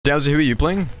DOWSEY, who are you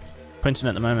playing? Quentin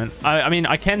at the moment. I mean,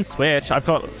 I can switch. I've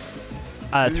got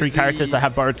 3 characters that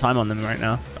have borrowed time on them right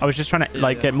now. I was just trying to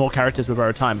like get more characters with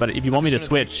borrowed time, but if you want me to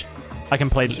switch, I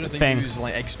can play Thing. Who's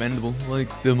like expendable,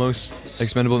 like the most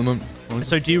expendable at the moment.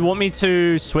 So do you want me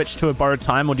to switch to a borrowed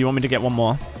time, or do you want me to get one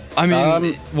more? I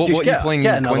mean, what are you playing?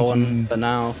 Get another one for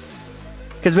now.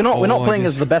 Because we're not playing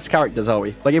as the best characters, are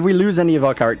we? Like if we lose any of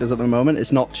our characters at the moment,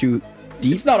 it's not too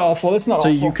deep. It's not awful. It's not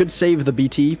awful. So you could save the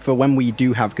BT for when we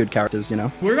do have good characters, you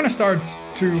know? We're gonna start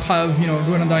to have, you know,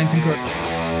 Ruin and Dying Tinker.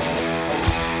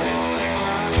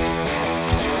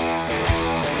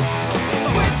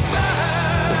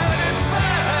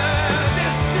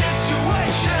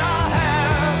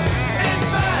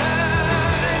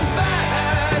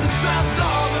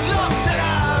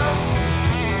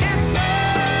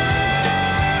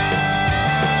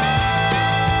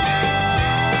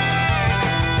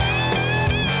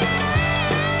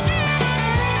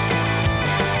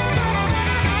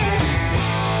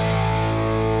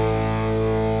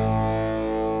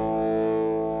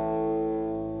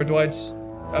 Lights,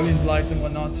 I mean lights and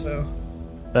whatnot. So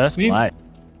First light.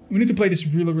 We need to play this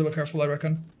really careful, I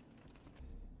reckon.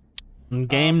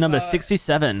 Game number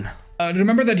 67.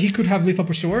 Remember that he could have lethal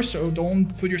pursuer, so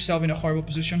don't put yourself in a horrible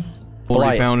position.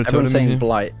 Already found a totem. Everyone's saying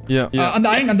blight. Yeah. I'm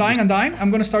dying. I'm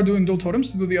gonna start doing dual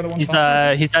totems to do the other one. He's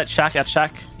he's at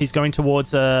Shack. He's going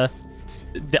towards the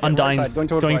Undying. Right side,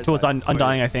 going towards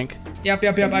Undying, I think. Yep.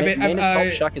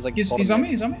 Shack is like he's on me.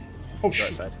 He's on me. Oh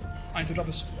shit! Side. I need to drop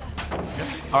this.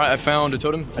 Alright, I found a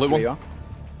totem. Blue one. You are.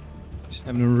 He's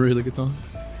having a really good time.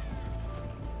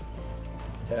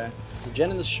 Okay. Is the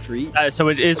gen in the street? So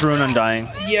it is Ruin Undying.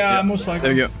 Yeah, most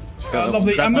likely. There you go.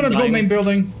 Lovely. I'm gonna go main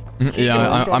building.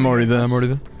 Yeah, I'm already there.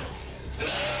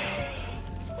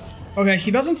 Okay,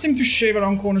 he doesn't seem to shave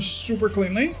around corners super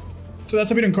cleanly, so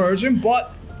that's a bit encouraging.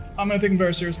 But I'm gonna take him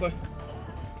very seriously.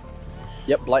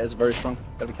 Yep, blight is very strong.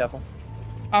 Gotta be careful.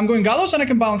 I'm going Gallows and I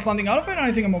can balance landing out of it, and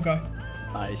I think I'm okay.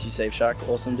 Nice, you save Shack.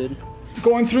 Awesome, dude.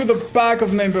 Going through the back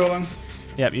of main building.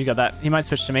 Yep, you got that. He might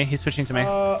switch to me. He's switching to me.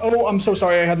 Oh, I'm so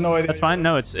sorry. I had no idea. That's fine.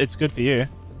 No, it's good for you.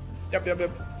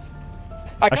 Yep.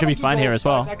 I should be fine here as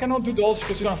well. I cannot do dolls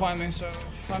because he's gonna find me, so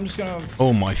I'm just gonna...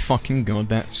 Oh my fucking god,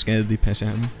 that scared the piss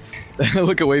out of me.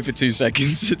 Look away for 2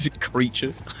 seconds,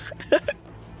 creature.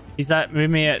 He's at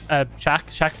with me at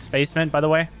Shack's basement, by the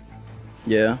way.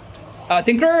 Yeah.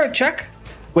 Tinker, check.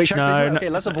 Wait, Shack's basement? No, Okay,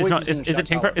 let's avoid is it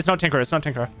Tinker? It's not Tinker. It's not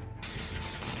Tinker.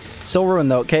 Still Ruin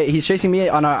though. Okay, he's chasing me.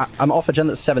 I'm off a gen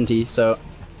that's 70, so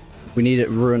we need it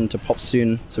Ruin to pop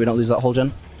soon, so we don't lose that whole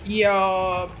gen.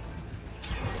 Yeah.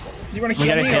 You wanna We heal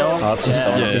gotta me? heal. Or... Oh, that's just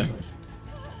so Yeah.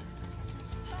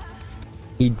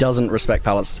 He doesn't respect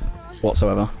pallets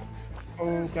whatsoever.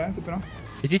 Okay, good to know.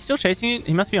 Is he still chasing you?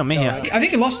 He must be on me here. I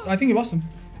think he lost. I think he lost him.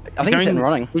 I think he's hitting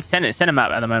running. He's send him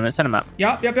up at the moment. Send him up.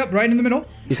 Yep. Right in the middle.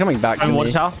 He's coming back to me.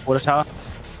 Water tower. Water tower.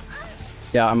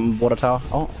 Yeah, I'm water tower.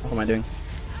 Oh, what am I doing?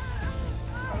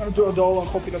 I'm gonna do a doll and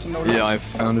hope he doesn't notice. Yeah, I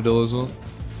found a doll as well.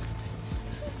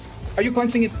 Are you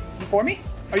cleansing it before me?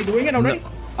 Are you doing it already?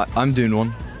 No, I'm doing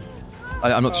one.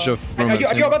 I'm not sure. Are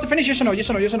you about to finish? Yes or no? Yes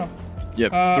or no?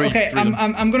 Yep. Okay,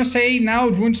 I'm gonna say now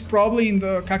Rune's probably in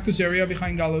the cactus area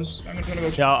behind Gallows. I'm gonna go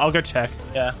check. Yeah, I'll go check.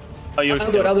 Yeah. Oh, you.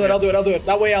 I'll do it.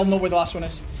 That way I'll know where the last one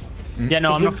is. Yeah,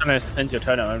 no, I'm not gonna cleanse your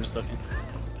totem. I'm just looking.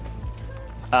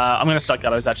 I'm gonna start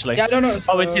Gallows actually. Yeah, no.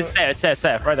 Oh, it's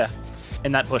there, right there,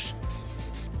 in that bush.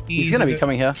 He's gonna be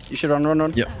coming here. You should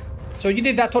run. Yep. So you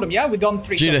did that totem, yeah? We've done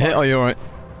 3 Do you need a hit? Oh, you're alright.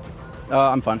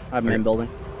 I'm fine. I have main building.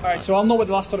 Alright, so I'll know where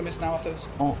the last totem is now after this.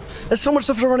 Oh, there's so much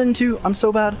stuff to run into. I'm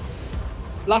so bad.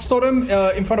 Last totem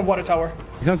in front of water tower.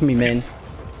 He's going for me main.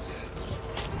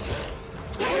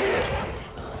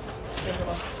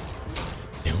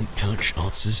 Don't touch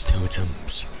Otz's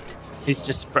totems. He's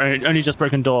just only just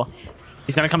broken door.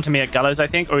 He's gonna come to me at Gallows, I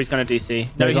think, or he's gonna DC.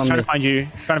 No, he's trying to find you.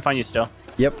 Trying to find you still.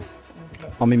 Yep.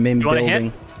 On me main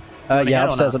building. Yeah,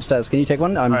 upstairs. Can you take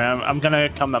one? Alright, I'm gonna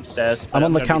come upstairs. I'm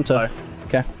on the counter.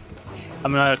 Okay.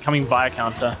 I'm coming via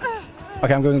counter.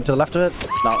 Okay, I'm going to the left of it.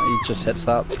 No, he just hits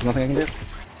that. There's nothing I can do.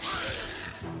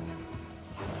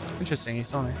 Interesting, he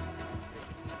saw me.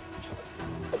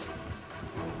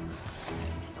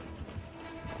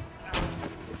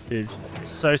 Dude,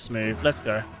 it's so smooth. Let's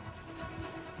go.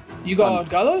 You got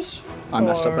Gallows? I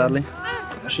messed up badly.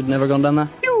 I should never gone down there.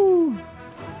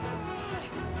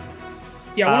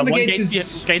 Yeah, one of the gates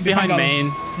is gates behind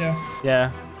main.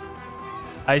 Yeah.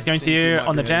 He's going to you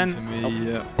on the gen.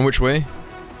 Yeah. From which way?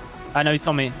 I know he's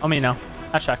on me. On me now.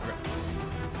 At Shack.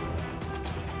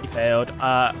 He failed.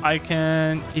 I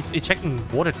can. He's checking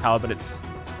water tower, but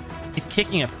he's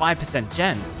kicking at 5%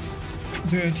 gen.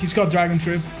 Dude, he's got Dragon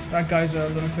Troop. That guy's a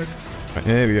lunatic. Right,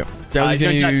 there we go.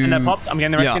 And they're popped. I'm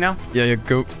getting the rescue now. Yeah,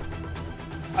 go.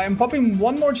 I am popping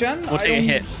one more gen. We'll take a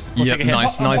hit. Yeah,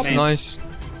 nice. That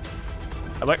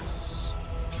works.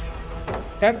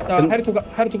 Okay,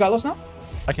 head to Gallows now.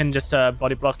 I can just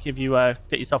body block if you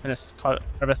get yourself in this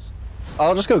crevice.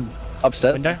 I'll just go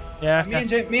upstairs. Window? Yeah.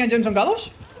 Me and James on Gallows.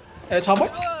 It's halfway.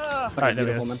 Alright, there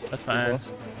we go. That's fine.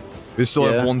 We still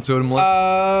have one totem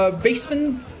left.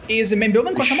 Basement is the main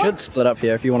building. We should split up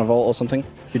here if you want to vault or something.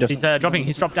 He's dropping.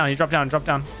 He's dropped down. He dropped down. He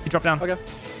dropped down. Okay.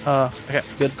 Okay.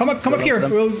 Good. Come up here.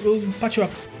 We'll patch you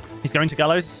up. He's going to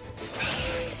Gallows.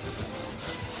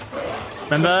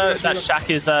 Remember that shack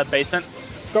is basement.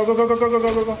 Go.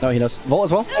 No, he does. Vault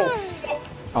as well? Oh, fuck.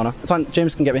 Oh no, it's fine.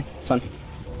 James can get me. It's fine.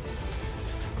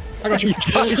 I got you. You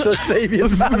guys are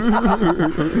saviors, man.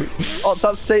 Oh,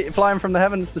 that's flying from the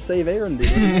heavens to save Ayrun,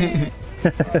 dude.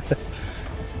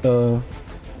 Oh,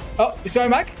 he's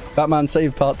going back? Batman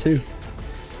Save Part 2.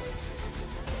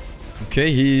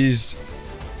 Okay, he's...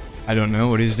 I don't know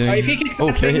what he's doing. If he kicks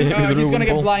that thing, he's gonna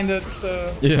get blinded,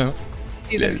 so... Yeah.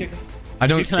 He didn't kick it. I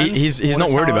don't... He's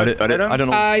not worried about it. I don't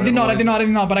know. I did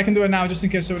not, but I can do it now just in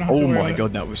case so we don't have to worry Oh my about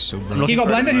god, that was so brilliant. He got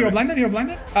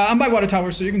blinded. I'm by water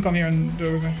tower, so you can come here and do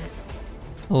it with me.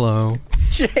 Hello.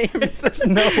 James, there's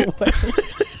no way.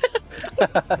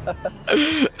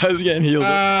 How's he getting healed?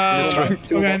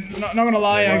 Okay, not gonna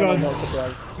lie, I'm not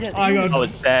surprised. Oh,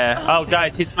 it's there. Oh,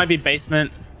 guys, this might be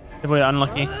basement. If we're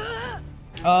unlucky.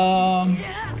 I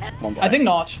I think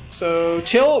not. So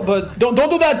chill, but don't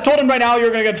do that totem right now. You're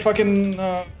gonna get fucking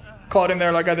caught in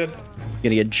there like I did. You're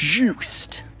gonna get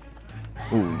juiced.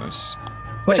 Ooh, nice.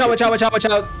 Watch out.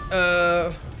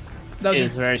 That It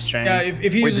is very strange. Yeah,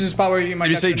 if he uses his power, he might.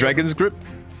 Did you say Dragon's Grip?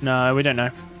 No, we don't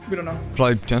know. We don't know.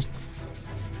 Probably test.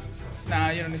 Nah,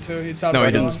 you don't need to. It's out. No,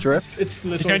 he doesn't. doesn't. It's He's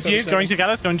literally. going to you.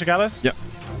 Going to Gallows. Yeah.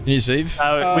 Can you save?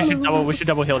 We should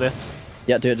double heal this.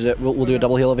 Yeah, do it. We'll do a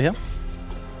double heal over here.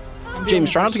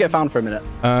 James, try not to get found for a minute.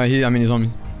 He's on me.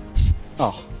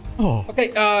 Oh. Okay,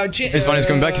 He's fine, he's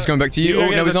coming back to you. Oh,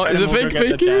 no, he's not. It's a fake.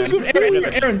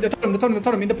 Aaron, the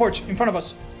totem in the porch, in front of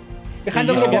us. Behind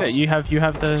the little box. You have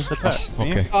the perk.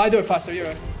 Okay. I do it faster, you're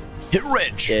right. Hit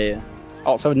Rich! Yeah.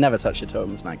 Oh, so I would never touch your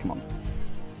totems, man. Come on.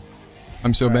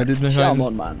 I'm so bad in the Come hands.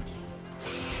 on, man.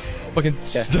 Fucking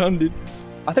stunned it.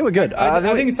 I think we're good. I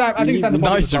think it's time to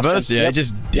Nice reverse, yeah. It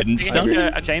just didn't stun.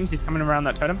 James, he's coming around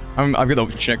that totem. I've got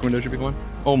the check window, should be fine.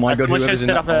 Oh my god, whoever's in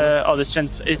set up that. oh, this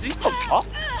gen's... Is he got off?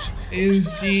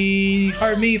 Is he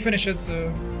hired me finish it,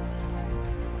 so...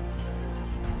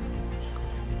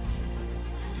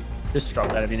 Just drop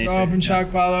that if you need Drop to. and shock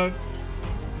pilot.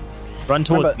 Run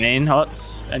towards main,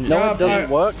 Hots. And No, it doesn't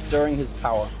work during his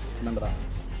power. Remember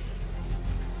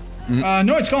that.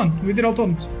 No, it's gone. We did all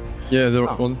totems. Yeah, they're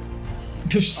one.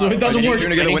 So it doesn't work.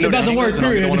 It doesn't work,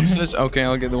 period. Okay,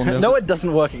 I'll get the one down. No, it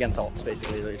doesn't work against ults,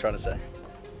 basically, is what you're trying to say.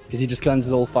 Because he just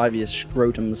cleanses all 5 years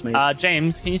scrotums, mate.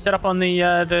 James, can you set up on the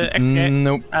X gate?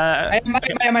 Nope. I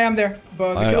am there,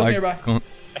 but the kill's nearby. Can't.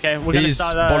 Okay, we're gonna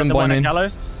start the one at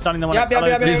Gallows. Starting the one at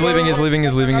Gallows. He's leaving.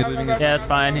 Yeah, it's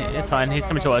fine. It's fine. He's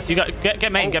coming to us. You got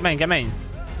get main.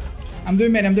 I'm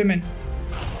doing main.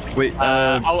 Wait,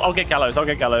 I'll get Gallows.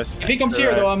 If he comes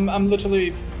here though, I'm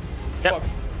literally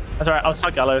fucked. That's alright. I'll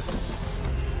start Gallows.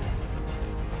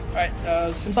 Alright,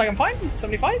 seems like I'm fine.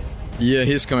 75. yeah,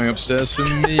 he's coming upstairs for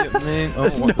me, man. Oh,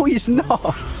 what? No, he's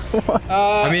not.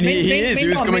 I mean, he is. He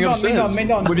was coming upstairs. Main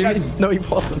What do you guys. mean? No, he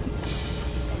wasn't.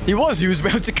 He was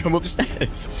about to come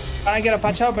upstairs. Can I get a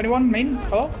patch up? Anyone? Main?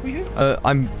 Hello? Are you here? I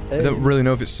don't really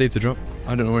know if it's safe to drop.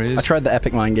 I don't know where he is. I tried the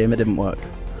epic mine game, it didn't work.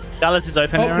 Gallows is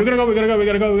open. Oh, we're gonna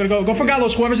go. Go for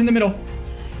Gallows, whoever's in the middle.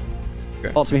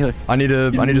 Okay. Oh, it's me here. I need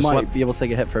a You slap. might be able to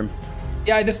take a hit for him.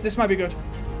 Yeah, this might be good.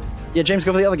 Yeah, James,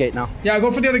 go for the other gate now. Yeah,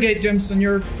 go for the other gate, James, and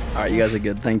you're... Alright, you guys are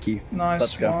good. Thank you. Nice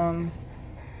Let's go. one.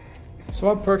 So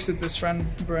what perks did this friend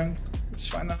bring? Let's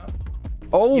find out.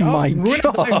 Oh Yo, my ruined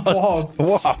my god! wall.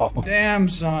 Wow. Damn,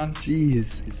 son.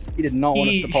 Jeez. He did not want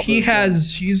us to pop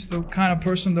He's the kind of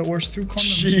person that wears 2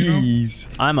 condoms, Jeez.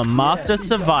 I'm a master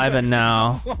survivor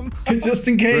now. you know? Just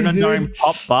in case, Bruno during dude.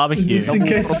 pop barbecue. Just in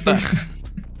case.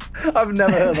 I've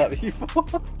never heard that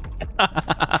before.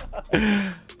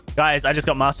 Guys, I just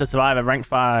got master survivor rank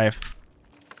 5.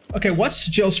 Okay, what's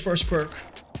Jill's first perk?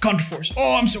 Counterforce.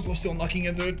 Oh, I'm so close to unlocking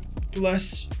it, dude.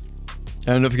 Less.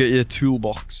 And don't forget your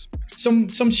toolbox. Some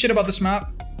shit about this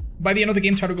map. By the end of the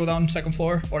game, try to go down 2nd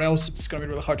floor, or else it's gonna be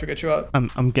really hard to get you out.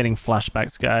 I'm getting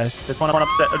flashbacks, guys. There's one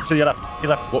upstairs to your left.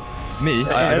 Your left. What? Me?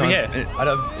 I over don't here. have, I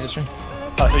don't have instrument.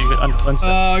 Oh, I thought you could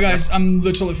Guys, I'm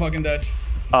literally fucking dead.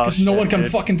 Oh, Because no one can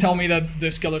dude. fucking tell me that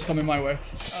this killer's coming my way.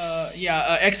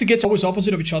 Exit gates always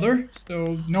opposite of each other,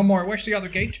 so no more. Where's the other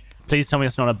gate? Please tell me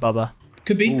it's not a bubba.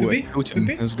 Could be, could be. Totem Could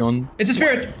be. has gone. It's a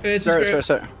spirit. It's a spirit.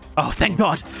 Spirit. Oh, thank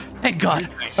God. Thank God.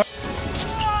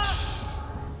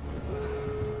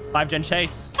 5-gen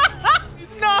chase.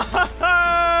 No!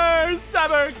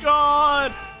 Sabo,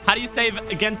 God! How do you save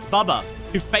against Bubba,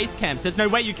 who face camps? There's no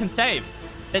way you can save.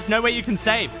 There's no way you can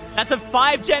save. That's a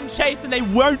 5-gen chase and they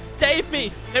won't save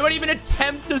me. They won't even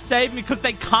attempt to save me because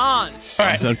they can't. All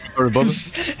right.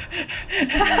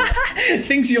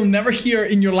 Things you'll never hear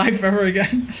in your life ever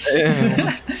again.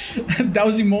 Yeah.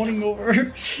 DOWSEY moaning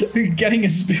over getting a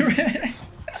spirit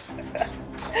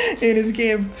in his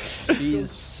game. She's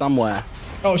somewhere.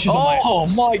 Oh, she's on my ass. Oh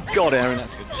my God, Ayrun,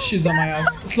 that's good. She's on my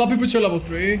ass. Sloppy puts her level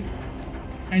 3.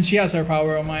 And she has her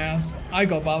power on my ass. I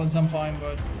got balance, I'm fine,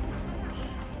 but...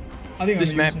 I think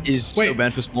This I'm gonna map use is it. so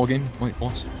bad for small game. Wait,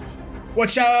 what?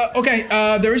 Watch out. Okay,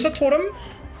 there is a totem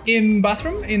in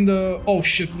bathroom in the... Oh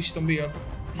shit, please don't be a...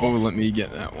 Oh, let me get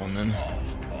that one then.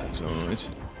 That's alright.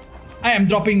 I am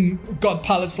dropping god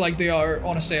pallets like they are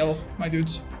on a sale, my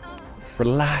dudes.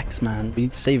 Relax, man. We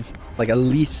need to save like at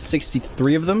least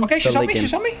 63 of them. Okay, for she's on late me, game.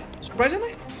 she's on me.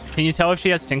 Surprisingly. Can you tell if she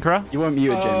has Tinkerer? You won't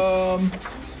mute it, James.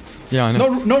 Yeah, I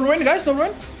know. No ruin, guys, no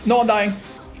ruin. No one dying.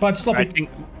 But Sloppy. I think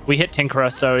we hit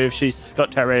Tinkerer, so if she's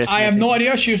got Terrarius... I have no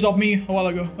idea, she was off me a while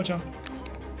ago. Watch out.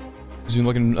 He's been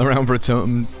looking around for a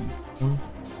totem.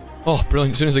 Oh,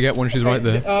 brilliant. As soon as I get one, she's right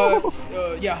there.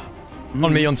 Yeah.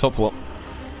 On me on top floor.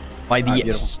 By the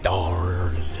beautiful.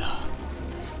 stars.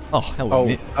 Oh, hello,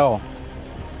 mate. Oh.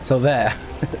 So there.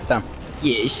 Damn.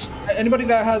 Yes. Anybody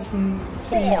that has some...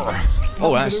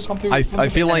 Oh, that's... I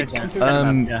feel like...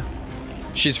 Yeah.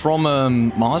 She's from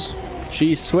Mars.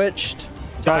 She switched.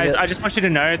 Guys, I just want you to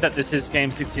know that this is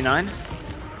game 69.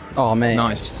 Oh, man.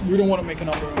 Nice. We don't want to make a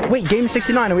number. Wait, game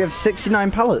 69 and we have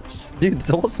 69 pallets. Dude,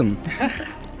 that's awesome.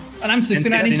 And I'm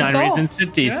 69 inches 69 tall. reasons to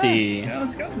DC. Yeah,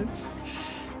 let's go, dude.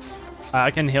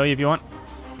 I can heal you if you want.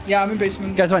 Yeah, I'm in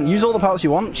basement. Guys, fine. Use all the pallets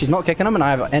you want. She's not kicking them and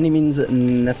I have any means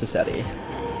necessary.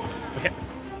 Okay.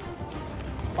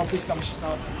 Oh, please tell me she's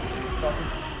not.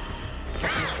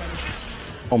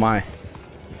 Oh, my.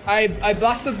 I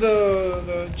blasted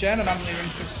the gen and I'm leaving.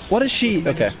 What is she?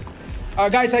 Okay.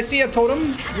 Guys, I see a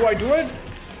totem. Do I do it?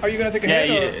 Are you gonna take a Yeah,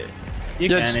 hit? you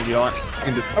Yeah, can just- if you want.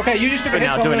 Okay, you just took Do a it hit,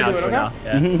 now, so I'm do it gonna now, do it, do it okay? now.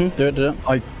 Yeah. Do it, do it.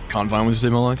 I can't find one to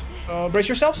save my life. Brace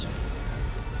yourselves.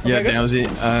 Yeah, Okay, good.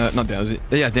 DOWSEY. Not DOWSEY.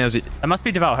 Yeah, DOWSEY. That must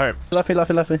be Devout Hope. Luffy.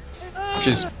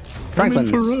 She's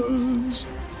Franklin's.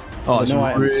 Oh, that's No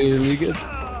items. really good.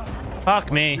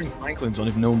 Fuck me. Franklin's on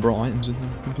if no one brought items in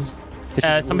them. Confused.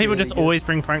 Some people just always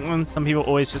bring Franklin. Some people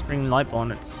always just bring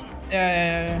Lightborn. It's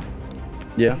Yeah.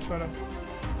 Yeah. Fair enough.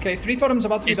 Okay, 3 totems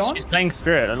about to be done. she's playing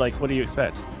Spirit. Like, what do you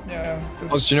expect? Yeah.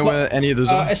 Oh, do you know where any of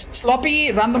those are?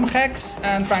 Sloppy, Random Hex,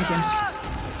 and Franklin's.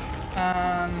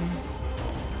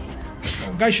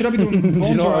 Guys, should I be doing bones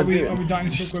you know or what I are was we doing? dying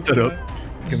so quick? Stood up.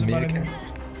 This is a bad idea.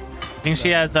 I think she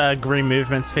has green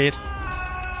movement speed.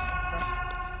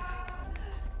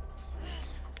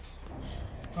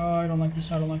 I don't like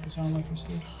this. I don't like this,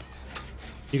 dude.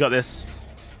 You got this.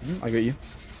 I got you.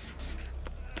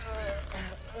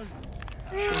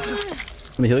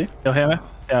 Let me heal you. You'll hear me?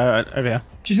 Yeah, over here.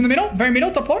 She's in the middle, very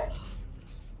middle, top floor.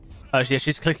 Oh, yeah,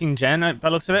 she's clicking Jen by the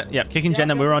looks of it. Yeah, kicking Jen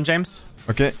that we were on, James.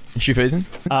 Okay, is she phasing?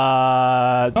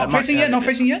 Not facing yet, not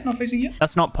facing yet.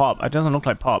 That's not Pop. It doesn't look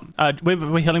like Pop.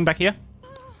 We're healing back here.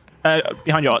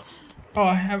 Behind your Otz. Oh,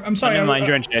 I'm sorry. Never mind,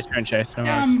 you're in chase. You're in chase. No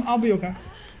Yeah, worries. I'll be okay.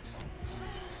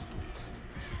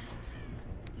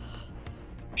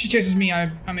 If she chases me,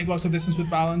 I make lots of distance with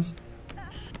balance.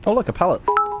 Oh, look, a pallet.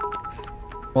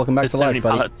 Welcome back There's to so life, many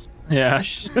buddy. pallets. Yeah.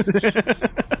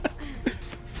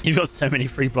 You've got so many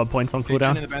free blood points on Jen in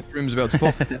cooldown. the bathroom's about to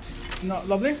pop. No,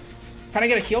 lovely. Can I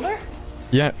get a heal there?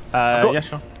 Yeah. Yeah,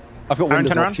 sure. I've got Aaron,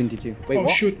 Windows turn around. opportunity too. Wait, Oh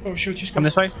what? shoot, she's Come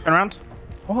this way. Turn around.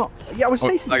 What? Yeah, I was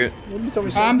chasing. Okay. What did you tell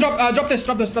me? Drop this.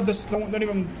 Don't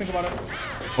even think about it.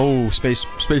 Oh,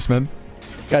 spaceman.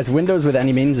 Guys, Windows with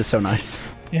any means is so nice.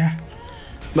 Yeah.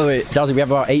 By the way, DOWSEY, we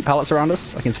have about 8 pallets around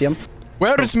us. I can see them.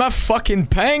 Where is my fucking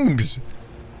pangs?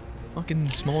 Fucking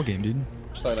small game, dude.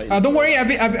 Don't worry,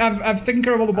 I've taken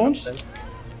care of all the bones.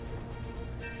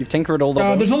 You've tinkered all the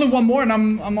bones. There's only one more, and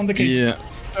I'm on the case. Yeah.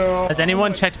 Has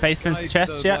anyone checked basement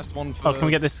chests yet? Oh, can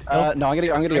we get this? No, I'm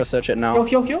gonna go search it now.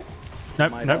 Kill. Nope.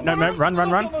 Run.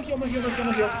 No kill.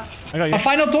 I got you. A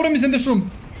final totem is in this room.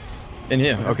 In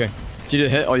here, okay. Did you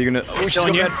hit? Oh, you're gonna. Oh, she's on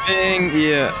got you. that thing.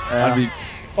 Yeah. I'd be.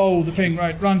 Oh, the ping,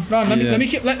 right. Run. Let me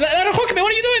kill. Let her hook me.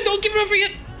 What are you doing? Don't give her a free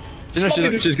hit.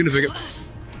 She's gonna pick up.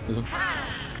 This one.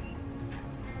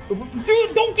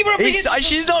 Dude, don't give her a free hit.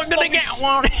 She's not gonna get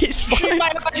one. It's She's fine.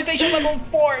 my agitation level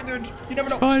 4, dude. You never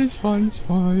know. It's fine.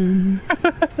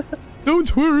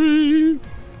 Don't worry.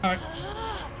 Alright.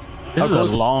 This is a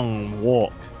long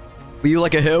walk. Were you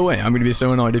like a hit away? I'm gonna be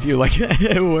so annoyed if you like a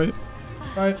hit away.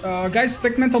 Alright, guys,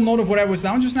 take mental note of what I was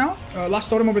down just now. Last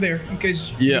totem over there, in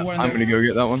case Yeah, you weren't I'm there. gonna go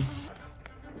get that one.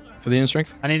 For the inner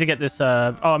strength? I need to get this.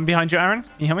 Oh, I'm behind you, Ayrun.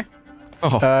 Can you hear me?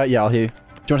 Oh. Yeah, I'll hear you. Do you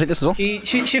want to take this as well?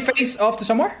 She faced off to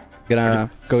somewhere? Gonna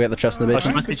go get the chest in the She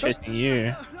basement. must be chasing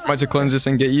you. Right to cleanse this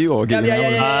and get you, or get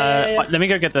Yeah. Let me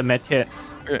go get the med kit.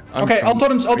 Okay, all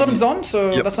totems done,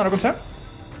 so that's not a concern.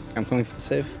 I'm coming for the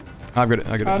save. I've got it.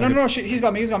 I got it. No, he's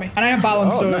got me. And I have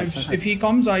balance, so nice. if he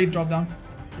comes, I drop down.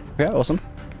 Okay, awesome.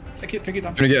 Take your time.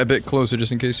 I'm gonna get a bit closer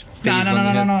just in case.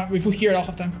 No. We will hear it all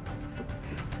of time.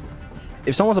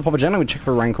 If someone's a Papa Gen, I would check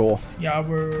for Rancor. Yeah,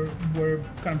 we're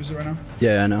kind of busy right now.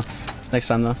 Yeah, I know. Next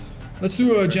time though. Let's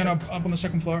do a gen up on the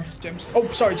second floor, James. Oh,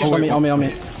 sorry, James. On me.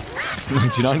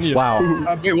 99. Yeah.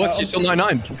 Wow. Wait, what? She's still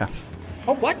 99. Okay.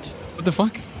 Oh, what? What the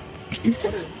fuck?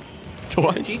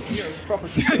 Twice? Here, proper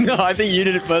No, I think you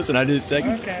did it first and I did it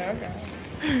second. Okay.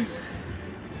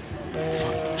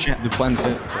 Chat, the plan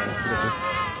fit. Sorry, I forgot to.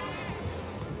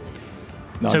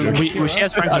 No, I'm So joking. she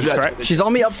has Franklin's, correct? She's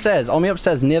on me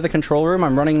upstairs near the control room.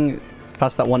 I'm running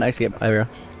past that one escape area.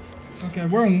 Okay,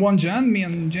 we're on one gen, me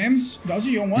and James.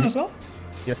 DOWSEY, you on one as well?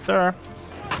 Yes, sir.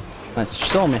 Nice, she's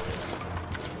still on me.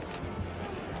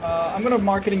 I'm gonna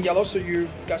mark it in yellow so you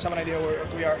guys have an idea where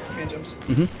we are, me and James.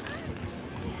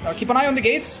 Keep an eye on the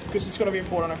gates, because it's gonna be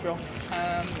important, I feel.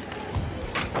 And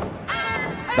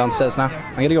Downstairs now. Yeah.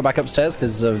 I'm gonna go back upstairs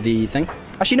because of the thing.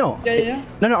 Actually, no. Yeah.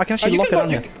 No, I can actually you lock it can go- down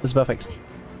you here. can- This is perfect.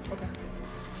 Okay.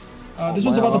 This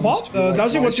one's about to pop.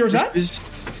 DOWSEY, what's yours at?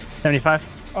 75.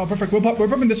 Oh, perfect. We're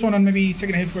popping this one and maybe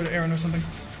taking a hit for Ayrun or something.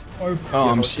 Or Oh,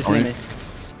 I'm She's near sorry. me.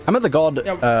 I'm at the god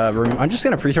Yeah. room. I'm just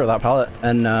gonna pre-throw that pallet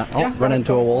and run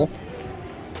into a wall.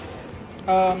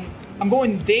 I'm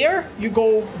going there. You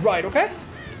go right, okay?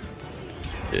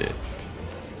 Yeah.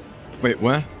 Wait,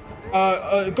 where?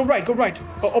 Go right.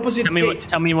 Opposite gate.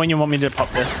 Tell me when you want me to pop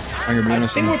this. I'm gonna be I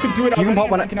honest. think we could do it. You can pop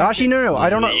one. Actually, no. I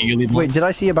don't know. Legally blocked. Wait, did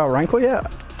I see about Rancor yet?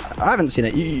 I haven't seen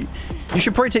it. You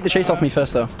should probably take the chase off me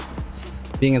first, though.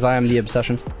 Being as I am the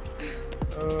obsession.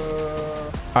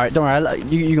 All right, don't worry.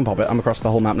 You can pop it. I'm across the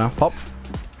whole map now. Pop.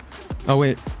 Oh,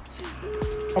 wait.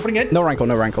 Opening gate. No Rancor.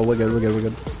 We're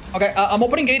good. Okay, I'm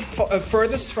opening gate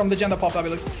furthest from the gen that popped, I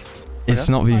believe. It's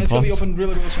not being It's gonna be popped. open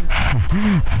really soon.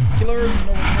 Killer, no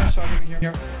one here, so I was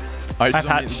here.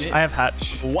 I have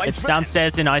hatch. It's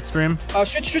downstairs in ice room.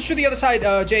 Switch to the other side,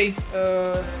 Jay.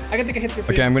 I can take a hit here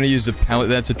for Okay, you. I'm gonna use the pallet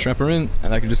there to trap her in,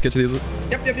 and I can just get to the other.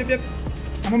 Yep.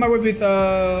 I'm on my way with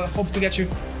Hope to get you.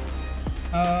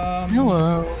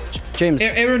 Hello. James,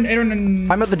 Ayrun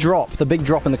and... I'm at the drop, the big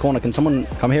drop in the corner. Can someone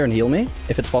come here and heal me,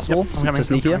 if it's possible, I'm coming, to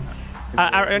sneak here?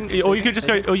 Or you could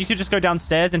just go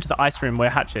downstairs into the ice room where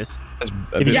hatch is.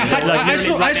 Yeah,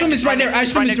 ice room is right there.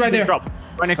 Ice room is right there.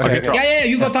 Right next to the drop. Yeah,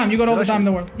 you got time. You got all the time in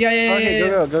the world. Yeah. Okay,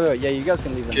 go. Yeah, you guys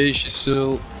can leave then. Okay, she's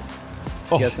still.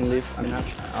 You guys can leave. I'm in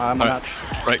hatch. I'm on hatch.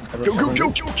 Right. Go.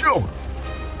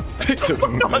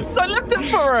 I left it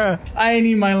for her. I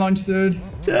need my lunch, dude.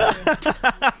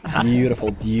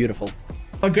 Beautiful.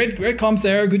 Oh, great comms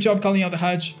there. Good job calling out the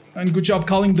hatch. And good job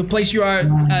calling the place you are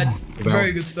at.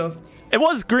 Very good stuff. It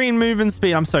was green movement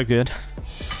speed. I'm so good. I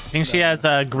think she has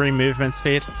green movement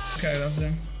speed. Okay, that's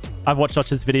it. I've watched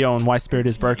Och's video on why Spirit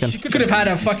is broken. She could have had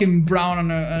a fucking brown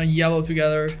and a yellow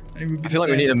together. And it would be I feel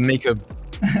like we need to make a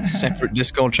separate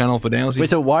Discord channel for DOWSEY. Wait,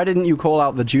 so why didn't you call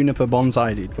out the juniper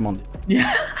bonsai, dude? Come on, dude.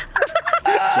 Yeah.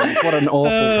 Jeez, what an awful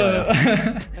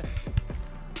player.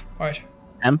 Alright.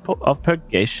 Temple of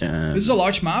Purgation. This is a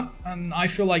large map, and I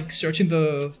feel like searching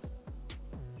the...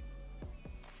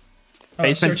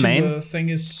 Basement's searching main? the thing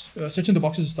is... searching the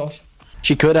boxes is tough.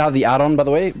 She could have the add-on, by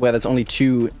the way, where there's only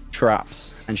 2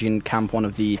 traps, and she can camp one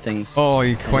of the things. Oh,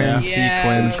 you Quinn.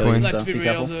 Quinn. Let's So be be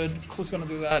real, careful. dude. Who's gonna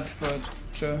do that?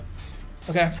 But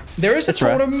okay, there is a It's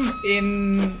rare. totem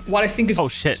in what I think is Oh,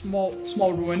 shit.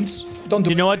 small ruins. Don't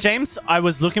do You know it. what, James? I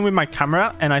was looking with my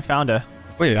camera and I found her.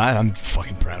 Wait, I'm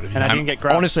fucking proud of you. And I didn't get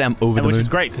grabbed. Honestly, I'm over the Which moon. is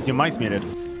great because your mic's muted.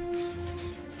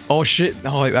 Oh shit!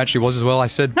 Oh, it actually was as well. I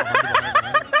said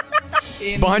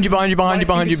In behind you. what I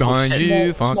think is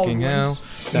small Fucking hell.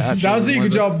 ruins. That That was a actually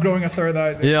good job growing a third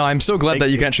eye. dude. Yeah, I'm so glad Thank that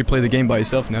you you. can actually play the game by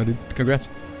yourself now, dude. Congrats.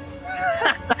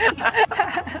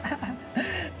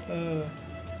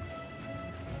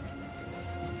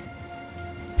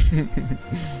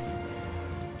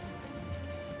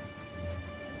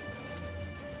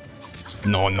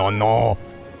 No.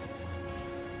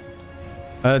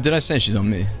 Did I say she's on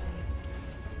me?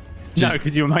 No,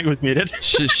 because your mic was muted.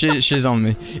 She's on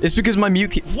me. It's because my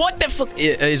mute key. What the fuck?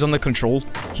 It is on the control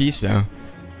key, so.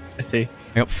 I see.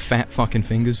 I got fat fucking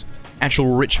fingers.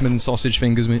 Actual Richmond sausage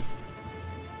fingers, mate.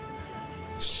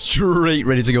 straight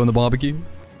ready to go on the barbecue.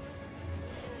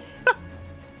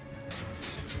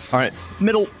 Alright,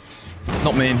 middle.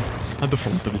 Not main. At the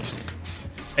front of it.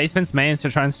 Basement's main, so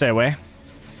try and stay away.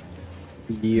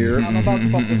 Here. I'm about to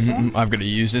pop this one. I've got to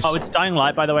use this. Oh, it's dying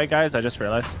light, by the way, guys. I just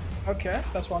realized. Okay,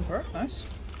 that's one per. Nice.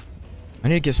 I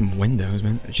need to get some windows,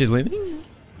 man. She's leaving.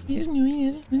 I'm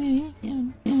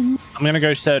gonna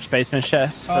go search basement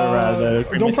chest for the.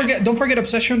 Don't forget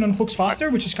obsession on hooks faster,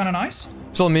 which is kind of nice.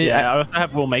 It's on me. Yeah, I also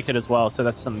have will make it as well, so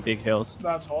that's some big heals.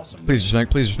 That's awesome. Please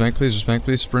respect, please respect, please respect,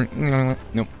 please sprint. No,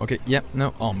 okay, yeah,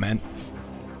 no. Oh man.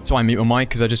 So I mute my mic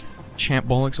because I just chant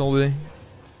bollocks all day.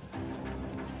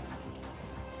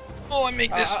 Oh, I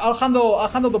make this. I'll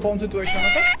handle the bone situation.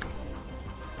 Okay.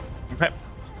 Okay.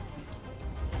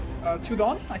 2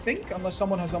 done, I think, unless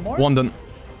someone has done more. 1 done.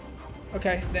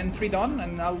 Okay, then 3 done,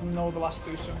 and I'll know the last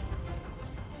 2 soon.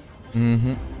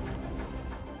 Mm-hmm.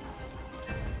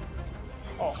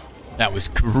 Oh. That was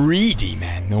greedy,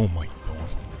 man. Oh my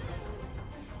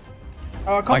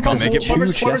god. Come, I can't make it.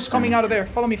 Whoever's coming out of there.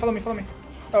 Follow me.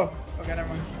 Oh, okay, never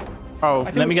mind. Oh,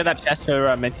 let me get that chest for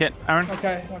medkit, Aaron.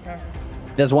 Okay.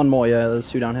 There's one more, yeah. There's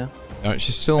 2 down here. Alright,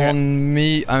 she's still on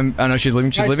me. I know she's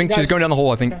leaving. She's leaving. She's going down the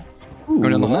hole, I think. Okay.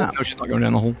 Going down the hole. Wow. No, she's not going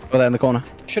down the hole. Go there in the corner.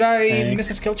 Should I Thanks. miss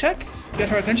a skill check? Get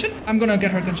her attention? I'm gonna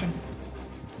get her attention.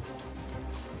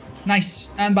 Nice.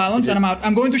 And balance, and I'm out.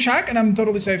 I'm going to shack, and I'm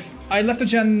totally safe. I left a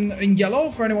gen in yellow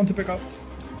for anyone to pick up.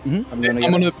 I'm I'm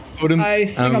gonna put him.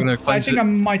 I I'm gonna think cleanse I it.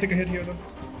 might take a hit here, though.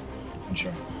 I'm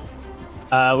sure.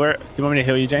 Where? Do you want me to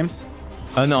heal you, James?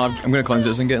 No, I'm gonna cleanse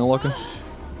this and get in the locker.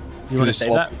 You want to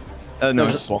save that? No,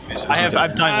 it's sloppy. So I've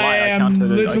dying light. I am counter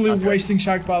the- literally I counter it. wasting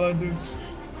shack ballot, dudes.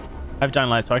 I've dying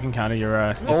light, so I can counter your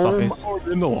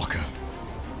sloppies. In the locker.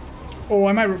 Oh,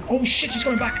 I might. Oh shit, she's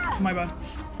coming back. My bad.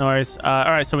 No worries. All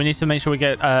right, so we need to make sure we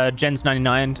get Jen's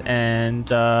 99 and.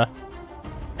 No.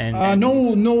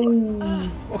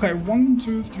 Okay, 1,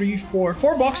 2, 3, 4.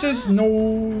 4 boxes,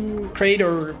 no crate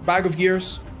or bag of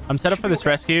gears. I'm set up for this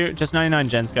rescue. Just 99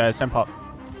 gens, guys. Don't pop.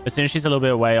 As soon as she's a little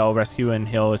bit away, I'll rescue and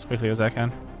heal as quickly as I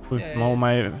can with all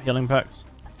my healing packs.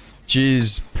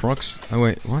 Jeez, prox. Oh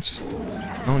wait, what?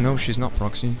 Oh no, she's not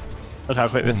proxy. Look how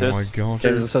quick this Oh is. my god.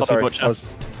 James, I'm so sorry. Butcher. I was...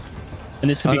 And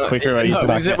this could be quicker. I use the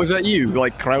back. Was that you,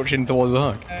 like crouching towards the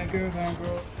hook? Thank you, bro.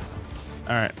 All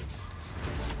right.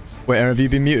 Wait, Aaron, have you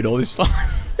been muted all this time?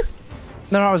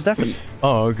 No, I was deafened.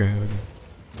 Oh, okay.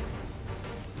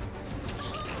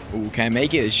 Ooh, can't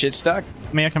make it. Is shit stuck?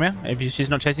 Come here. If she's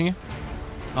not chasing you.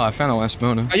 Oh, I found the last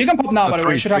spawner. You can pop now, by the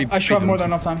way. three I should have more than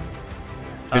enough time.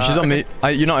 If she's on me,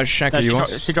 you're not a shack, No, are you?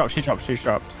 she dropped. She dropped.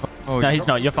 Oh, No, he's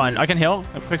not. You're fine. I can heal.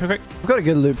 Quick. I've got a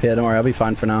good loop here. Don't worry, I'll be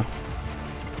fine for now.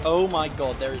 Oh my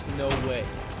god, there is no way.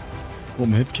 What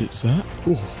medkit's that?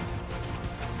 Oh.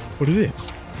 What is it?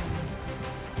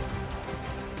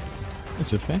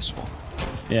 It's a fast one.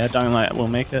 Yeah, dying light will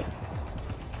make it.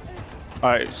 All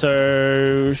right.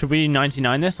 So should we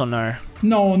 99 this or no?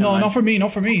 No, not for me.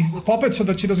 Pop it so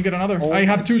that she doesn't get another. Oh I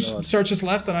have 2 God. searches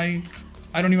left, and I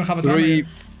don't even have a timer 3 yet.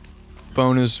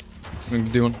 bonus. I'm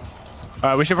doing. All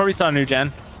right. We should probably start a new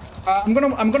gen. I'm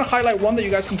gonna highlight one that you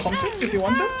guys can come to if you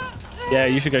want to. Yeah,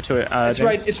 you should go to it.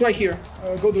 It's right here.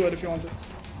 Go do it if you want to.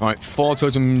 Alright, 4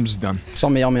 totems done. It's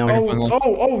on me.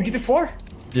 Oh, you did 4?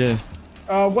 Yeah.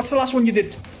 What's the last one you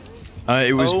did?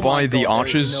 It was Oh by my the god,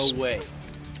 archers. there is no way.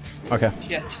 Okay.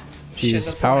 Shit. She's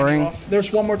that's powering. off.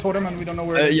 There's one more totem and we don't know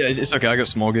where it is. Yeah, it's okay. I got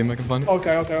small game. I can find it.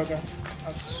 Okay.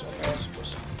 That's okay, I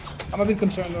suppose. I'm a bit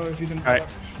concerned though if you didn't. All right.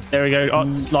 There we go. Oh,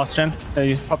 it's last gen. There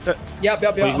you popped it. Yep.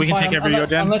 We can take every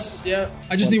gen. Unless,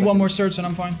 I just need one more search and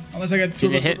I'm fine. Unless I get 2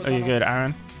 Did you hit? Are you good,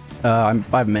 Aaron? I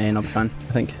have main. I'll be fine,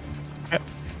 I think. Yep.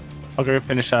 I'll go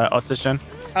finish Otzdarva gen.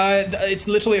 It's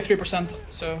literally a 3%,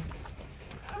 so.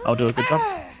 I'll do a good job.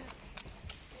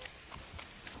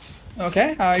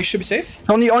 Okay, I should be safe.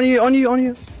 On you.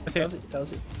 See ya.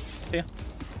 See ya.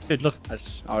 Dude, look.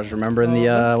 I was remembering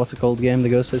the what's it called game, the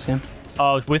Ghostface game.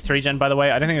 Oh, with 3 gen, by the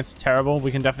way. I don't think it's terrible.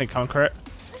 We can definitely conquer it.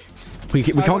 We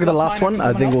can't get the that's last fine, one. I'm I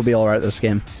think coming we'll be all right this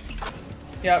game.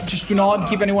 Yeah, just do not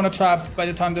give anyone a trap by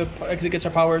the time the exit gets her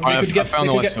power. They I could get, found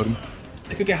the last totem.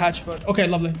 they could get hatched, but okay,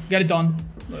 lovely. Get it done.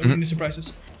 Any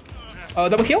surprises?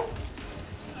 Double kill?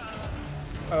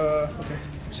 Okay,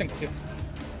 single kill.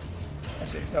 I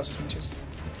see. That was just my chest.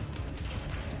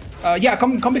 Yeah,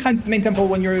 come behind main temple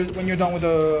when you're done with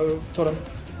the totem,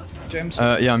 James.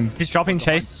 Yeah, I'm. He's dropping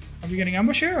chase. Are we getting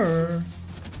ambush here or?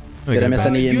 Did I miss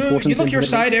any important? You look your information?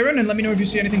 side, Ayrun, and let me know if you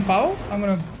see anything foul. I'm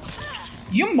gonna.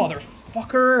 You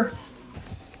motherfucker!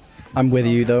 I'm with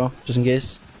you though, just in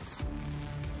case.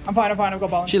 I'm fine. I've got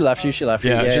balance. She left you.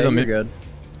 Yeah, she's on you're me. good.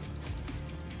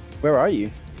 Where are you?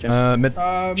 James. Mid.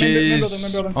 Mid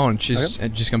She's... building. Oh, and she's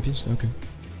just confused. Okay.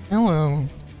 Hello.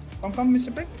 Come,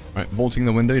 Mr. Big. Right, vaulting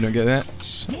the window. You don't get that.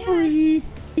 Sorry.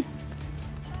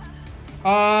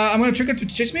 I'm gonna trick her to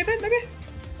chase me a bit, maybe?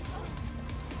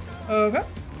 Okay.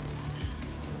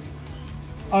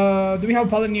 Do we have a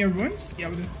pallet near ruins? Yeah,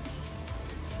 we do.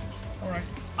 Alright.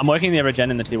 I'm working the other gen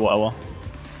in the T-Water wall.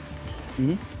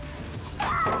 Dude,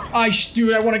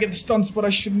 I want to get the stunts, but I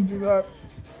shouldn't do that.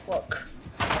 Fuck.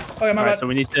 Okay, my Alright, bad. so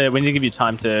we need to give you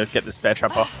time to get the spare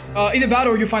trap off. Either that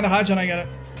or you find the hatch and I get it.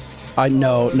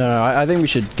 No. I think we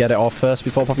should get it off first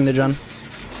before popping the gen.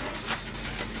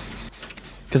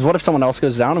 Because what if someone else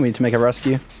goes down and we need to make a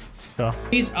rescue? Sure.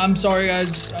 Please, I'm sorry,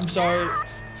 guys. I'm sorry.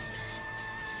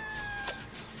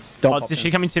 Don't Ots, pop is she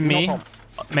gen. coming to Do me? not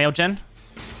Male gen?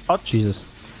 Ots? Jesus.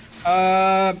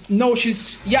 No,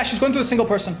 she's going to a single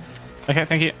person. Okay,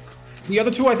 thank you. The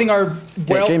other two, I think, are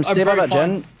well. James, are stay by very that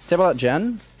fine. gen. Stay by that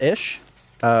gen-ish.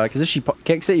 Because if she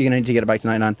kicks it, you're gonna need to get it back to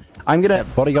 99. I'm gonna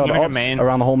bodyguard I'm gonna go Ots main.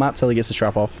 around the whole map till he gets the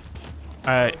strap off.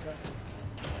 Alright.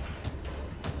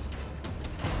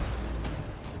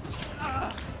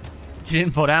 She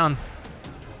didn't fall down.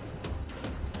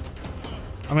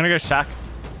 I'm gonna go shack.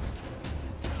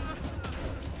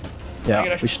 Yeah,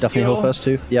 get a we should definitely heal heal. first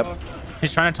too. Yep.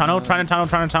 He's trying to tunnel, trying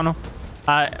to tunnel.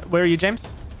 Where are you,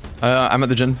 James? I'm at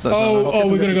the gen. That's Oh,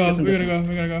 we're gonna go. Get some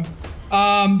We're gonna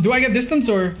go. Do I get distance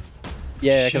or?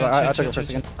 Yeah, because I Shit, took it for a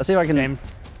second. Let's see if I can. James.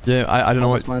 Yeah, I don't know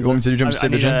what you want me to do. Jump to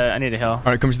the gen. I need a heal.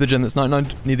 Alright, come to the gen. That's 99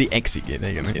 near the exit gate.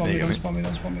 There you go. Mate. There you go. Don't Mate. spawn me,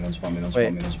 don't spawn me, don't spawn me, don't Wait.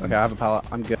 spawn me, don't spawn Okay, me. I have a pallet.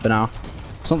 I'm good for now.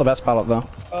 It's not the best pallet though.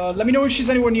 Let me know if she's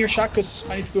anywhere near shack, because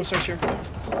I need to do a search here.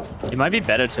 It might be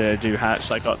better to do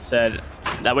hatch, like Got said.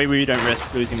 That way we don't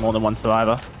risk losing more than one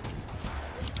survivor.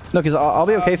 No, because I'll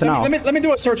be okay for now. Let me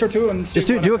do a search or two and see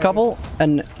Just do a couple,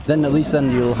 and then at least then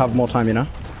you'll have more time, you know.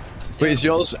 Wait, is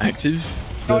yours active?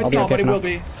 No, I'll it's be not, okay but it for now. will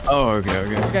be. Oh,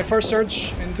 okay. Okay, first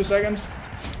search in 2 seconds.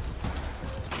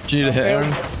 Do you need a hit, Aaron?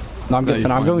 No, I'm good for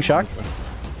now. I'm going shack.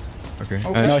 Okay.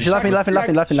 Okay. No, she's Shack laughing.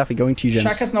 Going to Shack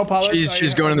gens. has no pallet.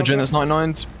 She's going in the gen. That's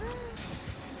 99.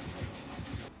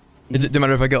 It doesn't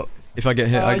matter if I get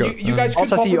hit. I got. you guys could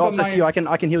Ots, I pop see you. up Ots, on I see you.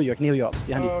 my- I can heal you. I can heal you, Ots.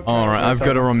 Behind you. All right, I've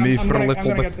got to run me for a I'm little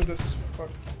gonna bit. get to this. Fuck.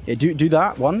 Yeah, do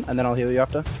that one, and then I'll heal you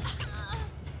after.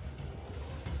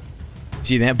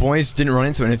 See that, boys? Didn't run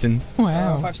into anything.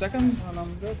 Wow. 5 seconds and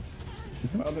I'm good.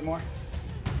 A bit more.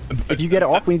 If you get it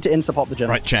off, we need to insta pop the gen.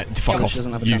 Right, chat. Fuck Yeah, off. she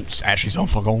doesn't have a You chance. actually saw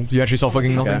fuck all. You actually saw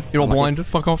fucking nothing. Okay. You're all Unlucky. blind.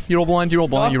 Fuck off. You're all blind. You're all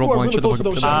blind. You're all blind. Shut the fuck up.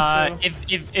 Shut the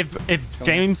fuck up. If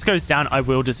James goes down, I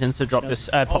will just insta drop this,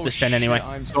 pop this gen anyway.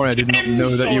 I'm sorry, I did not know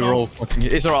that you were all fucking.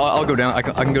 It's alright. I'll go down. I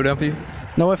can go down for you.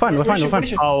 No, we're fine. We're fine.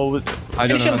 Finish it. Oh, I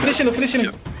don't know. Finish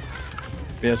him.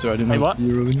 Yeah, sorry, I didn't Say know. what?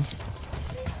 You were really.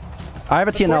 I have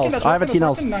a TNLs. I have a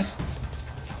TNLs. Nice.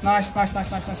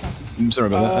 I'm sorry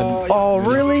about that. Oh,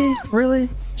 really?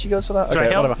 She goes for that? should I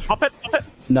Okay, heal? whatever. Pop it.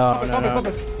 No. Pop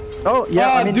it. Oh,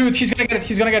 yeah, I mean... Dude, he's gonna get it.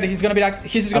 He's gonna be He's gonna be Am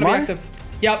I? active.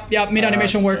 Yep. Mid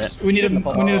animation works. shit. We need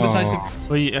a decisive.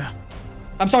 Well, yeah.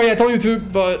 I'm sorry, I told you to,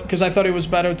 but because I thought it was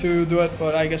better to do it,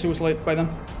 but I guess it was late by then.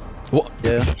 What?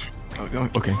 Yeah.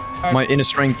 Okay. My inner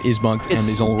strength is bugged and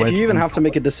is all If red. you even have to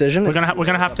make a decision... We're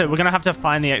gonna have to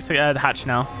find the exit, the hatch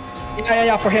now.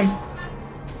 Yeah, for him.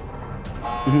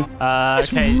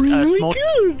 Okay. Small.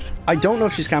 I don't know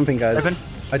if she's camping, guys. Open.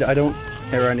 I don't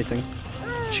hear anything.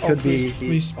 She could be...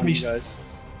 please. on you guys.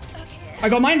 I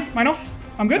got mine off.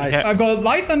 I'm good. Nice. I've got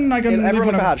life and I can leave Everyone look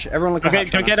whenever. at hatch. Everyone look at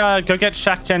hatch. Go get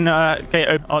shack gen gate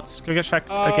open. Ots, go get shack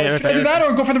gate open. Should I do that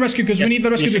or go for the rescue? Because we need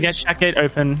the rescue. You should get shack gate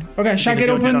open. Okay, shack You it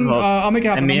can go get open. on hold. I'll make it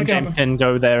happen. And me and James can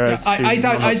go there as two. Eyes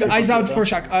out for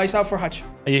shack. Eyes out for hatch.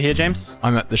 Are you here, James?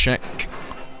 I'm at the shack.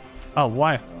 Oh,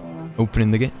 why?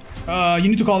 Opening the gate. You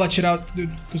need to call that shit out, dude,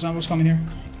 because I was coming here.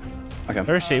 Okay.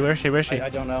 Where is she? I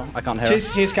don't know. I can't hear her.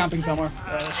 She's camping somewhere.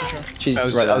 That's for sure. She's I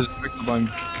was right there. affected by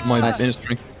my Nice. inner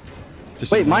strength.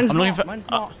 Wait, mine's I'm looking not. for-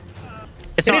 Mine's not.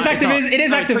 It's It not- is it's active. not. It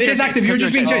is No, active. push It is your active. chase, You're push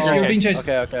just your being chase. chased. You're being chased.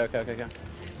 Okay.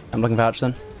 I'm looking for hatch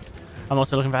then. I'm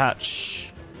also looking for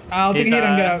hatch. I'll take a hit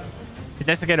and get out. Is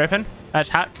exit gate open? Hatch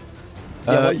hack.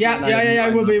 Yeah.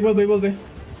 Will be.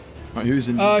 Right, who's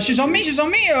in? She's on me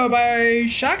by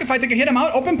Shaq. If I take a hit, I'm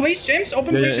out. Open, please, James.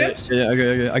 Open, please, James. Yeah,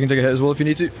 okay. I can take a hit as well if you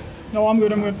need to. No, I'm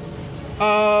good.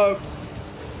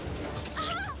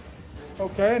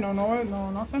 Okay, no,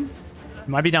 nothing.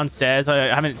 Might be downstairs. I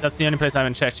haven't. That's the only place I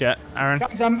haven't checked yet, Aaron.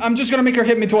 Guys, I'm just gonna make her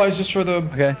hit me twice just for the.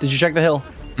 Okay, did you check the hill?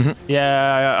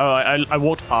 Yeah. I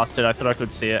walked past it. I thought I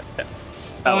could see it.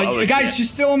 Guys, she's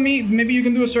still on me. Maybe you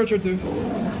can do a search or two.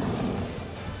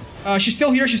 She's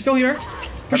still here.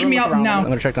 Pushing me out I'm now.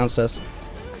 gonna check downstairs.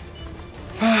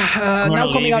 I'm gonna Now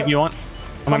coming leave out. if you want.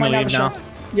 I'm gonna leave now.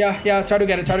 Yeah, try to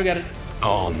get it.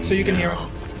 Oh, So you can hear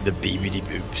it. The BBD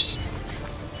boops.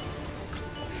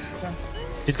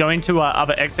 He's going to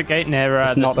other exit gate near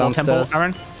It's the not small temple, downstairs.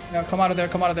 Aaron. Yeah, come out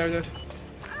of there, dude.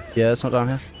 Yeah, it's not down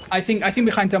here. I think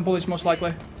behind temple is most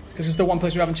likely. Because it's the one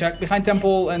place we haven't checked. Behind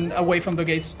temple and away from the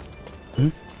gates.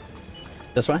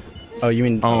 This way? Oh, you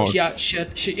mean... Oh, Yeah,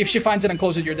 shit. If she finds it and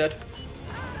closes it, you're dead.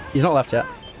 He's not left yet.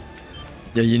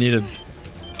 yeah, you need to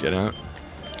get out.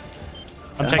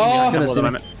 I'm checking Oh. the He's temple gonna at see the me.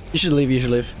 moment. You should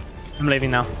leave. I'm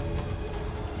leaving now.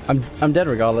 I'm dead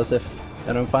regardless if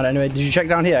I don't find it anyway. Did you check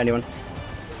down here, anyone?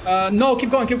 No, keep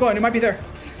going. It might be there.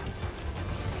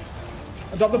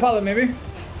 I'll drop the pallet, maybe.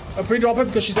 I'll pre-drop it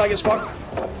because she's like as fuck.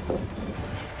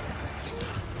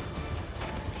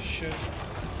 Shit.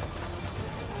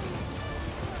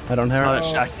 I don't hear not it. a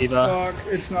shack either. Fuck,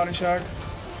 it's not in shack.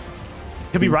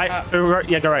 Could be right. Go right.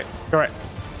 Yeah, go right.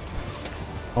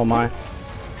 Oh my.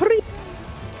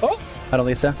 Oh, I don't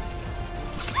think so.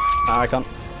 I can't.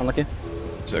 Unlucky.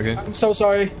 Is it okay? I'm so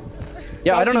sorry.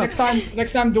 Yeah, I don't know.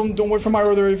 Next time, don't wait for my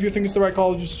order. If you think it's the right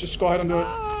call, just go ahead and do it.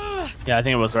 Yeah, I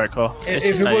think it was the right call. It's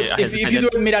If just I you do hesitated.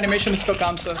 it mid animation, it still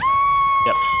counts. So. Yep.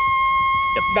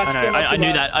 That's I still know. not I too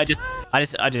knew bad. that.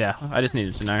 I just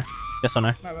needed to know. Yes or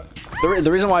no? My bad.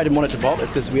 The reason why I didn't want it to pop is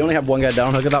because we only had one guy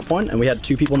down hook at that point, and we had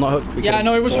two people not hooked. Yeah,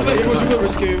 no, it was really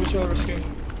risky.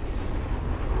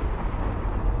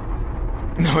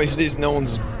 No, it's no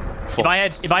one's fault.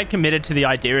 If I had committed to the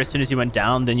idea as soon as you went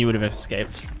down, then you would have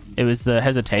escaped. It was the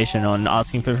hesitation on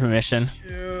asking for permission.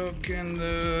 Joking,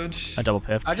 dude. I double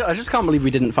pipped. I just can't believe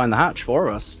we didn't find the hatch for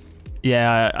us.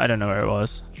 Yeah, I don't know where it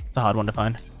was. It's a hard one to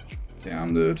find.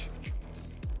 Damn, dude.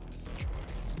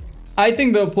 I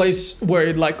think the place where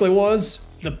it likely was,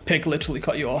 the pick literally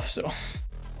cut you off, so.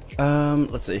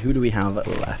 Let's see. Who do we have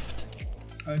left?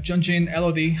 Junjin,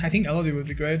 Elodie. I think Elodie would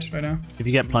be great right now. If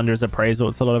you get Plunder's Appraisal,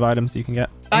 it's a lot of items you can get.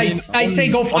 I say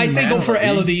go for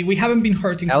Elodie. We haven't been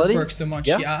hurting for Elodie? perks too much.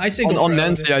 Yeah. Yeah, I say go for On Elodie.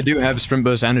 Nancy, I do have Sprint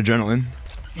Burst and Adrenaline.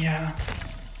 Yeah.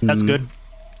 That's good.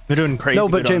 We're doing crazy No,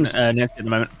 but good James- on, Nancy at the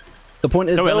moment. The point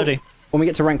is, Go though, Elodie. when we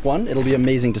get to rank 1, it'll be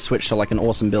amazing to switch to like an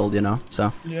awesome build, you know?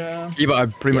 So. Yeah. Yeah, but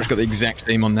I've pretty much got the exact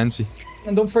same on Nancy.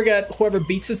 And don't forget, whoever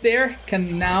beats us there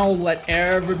can now let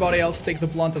everybody else take the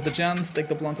blunt of the gens, take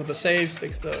the blunt of the saves,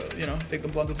 take the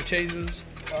blunt of the chases,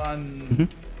 and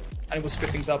it will speed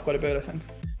things up quite a bit, I think,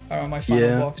 around my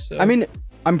final box. So. I mean,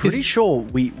 I'm pretty sure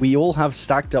we all have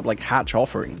stacked up like hatch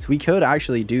offerings. We could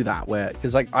actually do that where,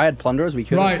 because like I had plunderers, we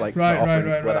could have like the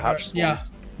offerings where the hatch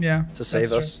spawns yeah, to save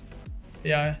that's us. True.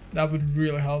 Yeah, that would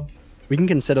really help. We can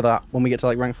consider that when we get to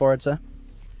like rank 4, I'd say.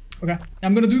 Okay,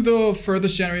 I'm gonna do the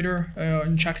furthest generator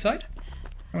in check side.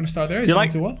 I'm gonna start there. Is You that like-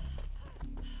 too well?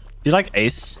 Do you like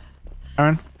Ace,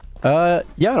 Aaron? Yeah,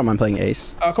 I don't mind playing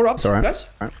Ace. Corrupt. It's alright. Yes.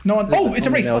 Alright. No one. Oh, it's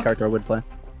a Wraith. Male Fuck. character I would play.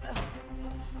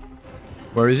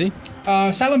 Where is he?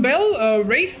 Silent Bell,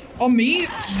 Wraith on me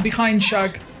behind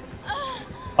Shag.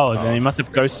 Oh, then he must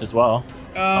have Ghost as well.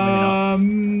 I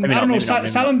don't know. maybe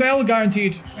Silent Bell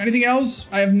guaranteed. Anything else?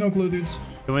 I have no clue, dudes. Do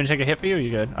you want me to take a hit for you? Or you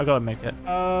good? I'll go and make it.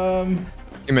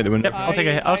 You made the win. Yep, I'll take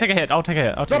a hit. I'll take a hit. I'll take a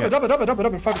hit. I'll take Drop a it, hit.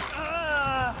 drop it. Fuck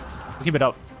it. Keep it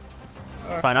up.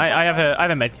 It's fine. I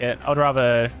have a med kit. I'd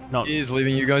rather not. He is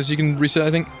leaving you guys. You can reset,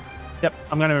 I think. Yep,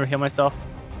 I'm gonna heal myself.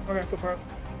 Okay, go for it.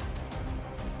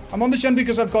 I'm on the gen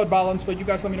because I've got balance, but you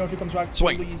guys let me know if he comes back.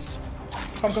 Swing. Please.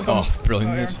 Come. Oh,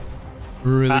 brilliant. Aaron. Yes.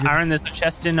 Really good. Aaron, there's a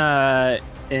chest in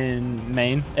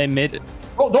mid.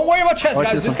 Oh, don't worry about chest, Watch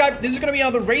guys. this This is gonna be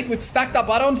another Wraith with stacked up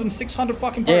add-ons and 600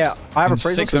 fucking perks. Yeah, I have a And appraisal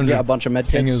to 600 get a bunch of med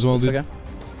ping kits. as well, It's dude. okay.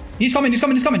 He's coming.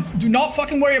 Do not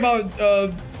fucking worry about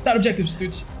that objectives,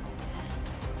 dudes.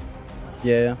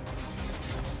 Yeah.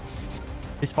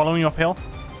 He's following you off hill.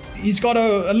 He's got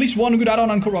at least one good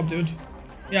add-on on Corrupt, dude.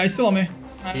 Yeah, he's still on me.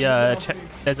 Yeah,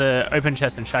 there's a open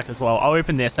chest in Shack as well. I'll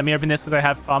open this. Let me open this because I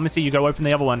have pharmacy. You go open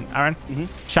the other one, Aaron.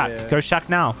 Shack, Yeah. go Shack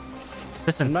now.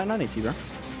 Listen, Not if you, bro.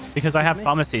 because I have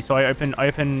pharmacy, so I open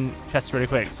chests really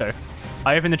quick. So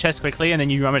I open the chest quickly, and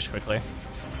then you rummage quickly.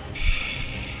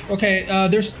 Okay,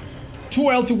 there's two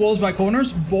L2 walls by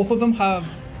corners. Both of them have...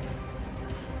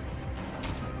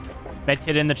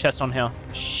 Medkit in the chest on hill.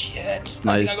 Shit.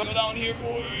 Nice. I gotta go down here,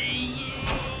 boys.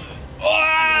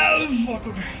 Oh, fuck,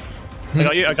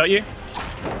 okay. I got you.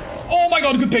 Oh my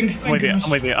god, good ping. I'm Thank with you. goodness.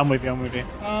 I'm with you.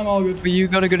 I'm all good. But you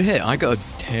got a good hit. I got a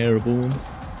terrible one.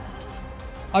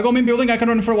 I'll go main building. I can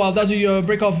run for a while. Dazzy,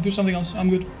 break off. Do something else. I'm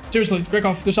good. Seriously, break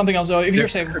off. Do something else. If you're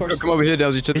safe, of course. Come over here,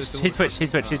 Dowsey. To He switched.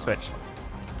 Is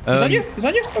that you? Is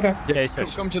that you? Okay. Yeah, he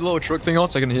switched. Come to the little truck thing,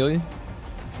 Otz. I can heal you.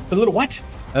 The little what?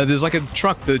 There's like a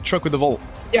truck. The truck with the vault.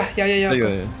 Yeah.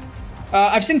 Yeah.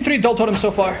 I've seen 3 adult totems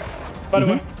so far, by the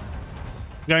way.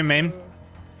 Going main.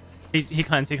 He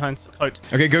cleans. Cloaked.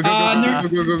 Okay, go. No.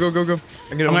 Go.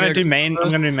 I'm gonna do main. I'm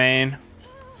gonna do main.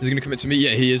 He's gonna commit to me.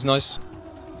 Yeah, he is. Nice.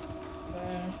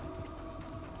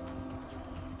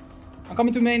 I'm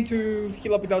coming to main to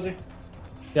heal up with DOWSEY.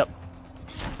 Yep.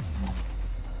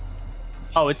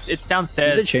 Oh, it's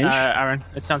downstairs. Did it change? Ayrun,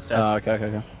 it's downstairs. Oh, okay.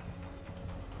 Did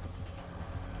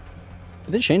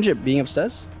they change it being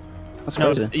upstairs? That's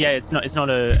No, crazy. it's not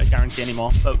a guarantee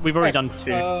anymore. But we've already done 2.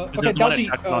 Okay, There's one DOWSEY,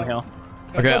 at on hill.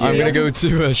 Okay, DOWSEY, I'm gonna DOWSEY.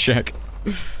 go to Shack.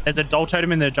 There's a doll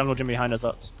totem in the jungle gym behind us.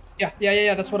 Ots. Yeah.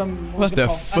 That's what I'm. What the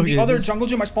call. fuck And the is other this? jungle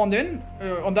gym I spawned in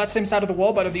on that same side of the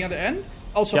wall, but at the other end,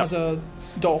 also Yep. has a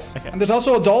doll. Okay. And there's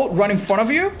also a doll right in front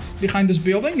of you, behind this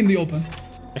building in the open.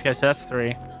 Okay, so that's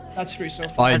 3. That's 3 so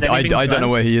far. I Has anything don't know cleansed?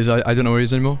 where he is. I don't know where he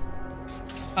is anymore.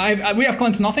 We have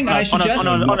cleansed nothing, and I suggest.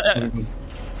 I'm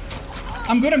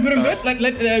good.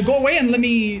 Let go away and let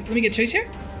me get chase here.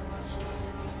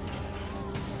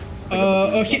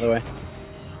 By the way.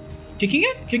 Kicking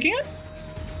it.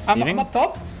 I'm up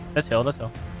top. Let's heal.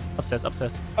 Upstairs.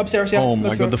 Upstairs, yeah. Oh my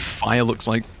let's god, go. the fire looks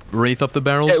like Wraith up the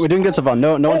barrels. Yeah, we're doing good so far.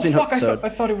 No one's been Fuck, hooked, so... I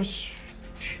thought it was...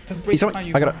 The He's Wraith coming. behind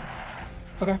you. I got it.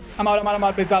 Okay, I'm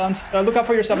out. Big balance. Look out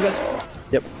for yourself, guys.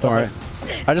 Yep, don't worry.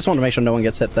 I just want to make sure no one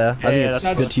gets hit there. I think it's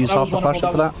good to use half the flash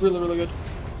for that. Really, really good.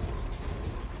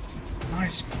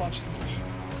 Nice clutch.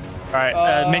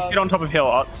 Alright, make it on top of hill,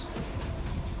 Ots.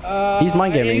 He's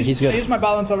mind gaming, he's good. I used my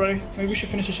balance already. Maybe we should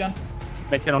finish this, Jan.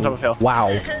 Make it on top of hill. Wow.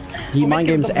 He mind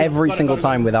games every single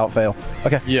time without fail.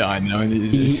 Okay. Yeah, I know.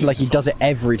 He does it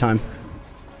every time.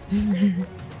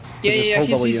 Yeah, hold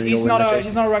W and he's you'll not win the a chase.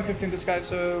 he's not a rank 15 this guy,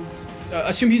 so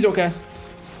assume he's okay.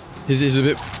 He's a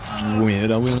bit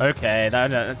weird. I will Okay,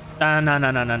 no.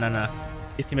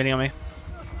 He's committing on me.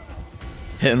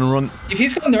 hit and run. If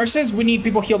he's got nurses, we need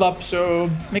people healed up, so...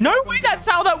 No way that's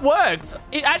how that works!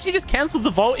 It actually just cancels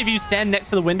the vault if you stand next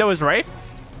to the window as Wraith.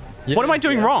 Yeah, What am I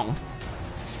doing wrong?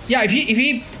 Yeah, if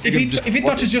he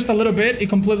touches just a little bit, it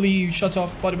completely shuts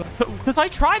off body. Because I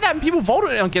tried that and people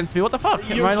voted against me. What the fuck?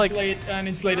 Am You're I just like... late, and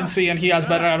it's latency, and he has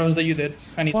better arrows than you did,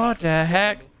 and he's... What the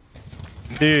heck?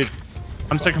 Dude,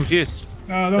 I'm so confused.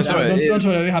 Don't That's worry, alright, don't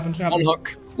worry, it happens. It On happens.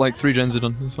 hook, like 3 gens are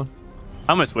done. That's fine.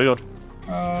 I almost wiggled.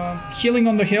 Healing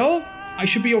on the hill, I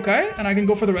should be okay, and I can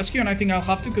go for the rescue, and I think I'll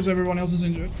have to because everyone else is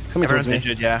injured. It's coming Everyone's towards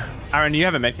me. injured, yeah. Ayrun, you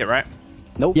have a medkit, right?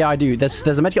 Nope. Yeah, I do. There's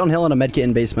a medkit on hill and a medkit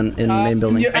in basement in the main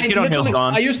building. Yeah, I Medkit on hill's literally-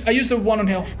 gone. I used the one on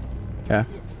hill. Okay.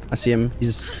 I see him.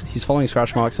 He's following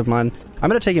scratch marks of mine. I'm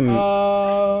gonna take him.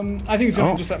 I think he's gonna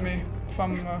Oh. intercept me. If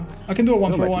I'm, I can do a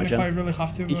 1-for-1 if Gen. I really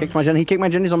have to. He but- kicked my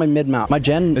gen. He's on my mid map. My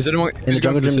gen Is anyone in the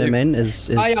jungle gym near main is.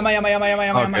 I am. I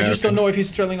Okay, just don't know if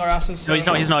he's trailing our asses. No, he's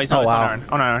not. Oh, It's wow. not Ayrun.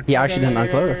 Oh, no. He actually didn't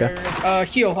uncloak. Okay.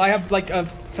 Heal. I have like a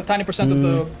tiny percent of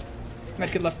the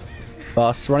medkit left.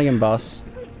 Boss running in boss.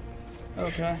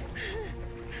 Okay.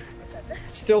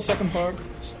 Still second perk.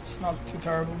 It's not too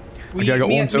terrible. Okay, I got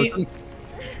one token.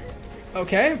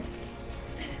 Okay.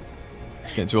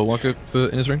 Get into a locker for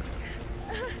Inner Ring.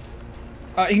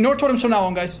 Ignore totems from now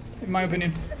on, guys. In my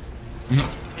opinion.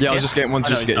 Yeah, I was just getting one I know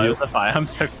just to he's get not. It you. was the fire. I'm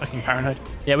so fucking paranoid.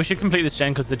 Yeah, we should complete this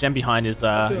gen because the gen behind is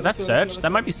that let's do it, Surge? let's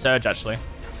That might be Surge actually.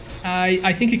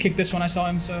 I think he kicked this one. I saw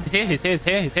him. So. He's here.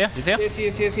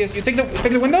 Yes. You take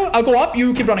the window. I'll go up.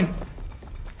 You keep running.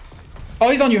 Oh,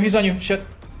 he's on you. Shit.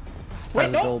 Wait,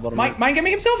 There's a goal no. bottom Mind right.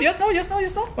 gaming himself? Yes, no.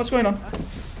 What's going on?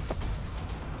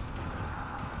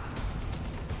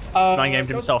 Mind gamed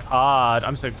himself hard.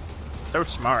 I'm so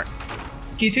smart.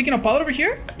 He's taking a pallet over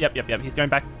here. Yep. He's going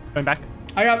back.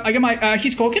 I got my.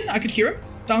 He's cloaking. I could hear him.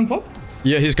 Down cloak.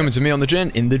 Yeah, he's coming to me on the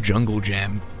gen in the jungle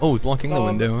jam. Oh, blocking the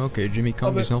window. Okay, Jimmy,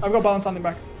 calm yourself. I've got balance on the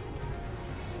back.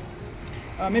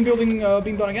 Main building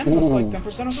being done again. That's like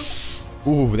 10% or so.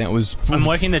 Ooh, that was. I'm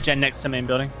working the gen next to main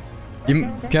building.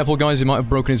 Careful, guys. He might have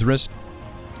broken his wrist.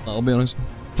 I'll be honest.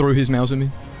 Threw his mouse at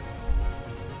me.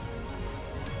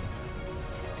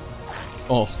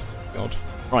 Oh, God.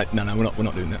 Right, no, we're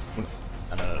not doing that. No.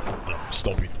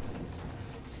 Stop it.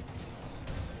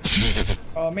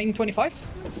 Main 25.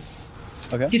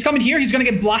 Okay. He's coming here. He's gonna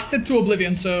get blasted to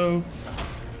oblivion. So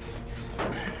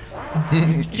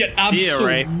get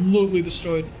absolutely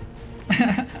destroyed.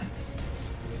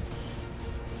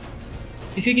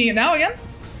 He's kicking it now again.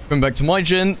 Coming back to my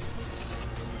gen.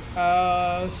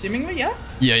 Seemingly, yeah.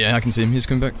 Yeah, I can see him. He's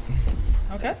coming back.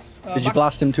 Okay. Did you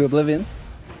blast him to oblivion?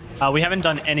 We haven't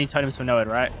done any totems for Noed,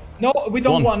 right? No, we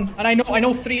done One. one, and I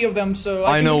know 3 of them. So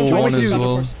I think know we can try one to as do that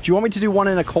well. first. Do you want me to do one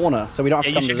in a corner so we don't have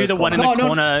to Yeah, come you to should do this the one in corner? the No.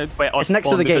 corner where Ots It's next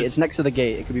to the spawned, gate. because It's next to the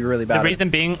gate. It could be really bad. The reason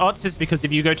being, Ots, is because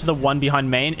if you go to the one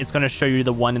behind main, it's going to show you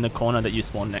the one in the corner that you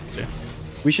spawned next to.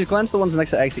 We should glance the ones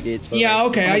next to exit gates. But Yeah, like,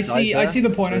 okay. someone I dies see there, the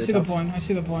it's point. really tough. I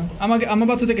see the point. I'm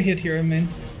about to take a hit here, man.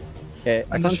 Okay,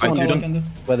 I can't see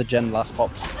where the gen last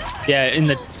popped. Yeah, in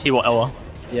the T-Wall L.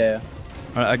 Yeah.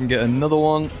 Alright, I can get another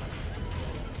one.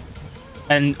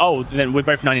 And, oh, then we're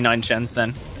both 99 gens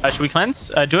then. Should we cleanse?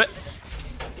 Do it.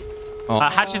 Oh.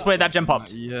 Hatch is where that gen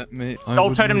popped. Yeah, mate.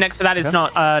 Gold totem next to that is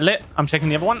not lit. I'm checking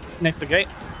the other one next to the gate.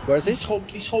 Where is he? Please hope,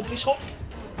 please hope, please hope.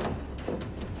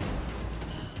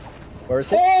 Where is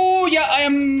he? Oh, yeah, I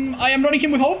am running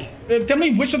him with hope. Tell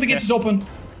me which of the gates is open.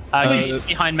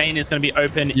 Behind main is going to be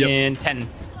open in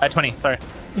 20, sorry.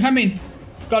 Behind main.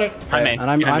 Got it. Behind main. And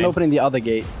I'm opening the other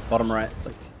gate, bottom right.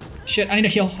 Like, shit, I need a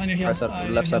heal. right side,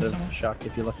 left side of Shack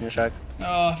if you're looking at Shack.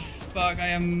 Oh, fuck,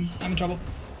 I'm in trouble.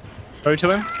 Go to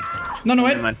him. No,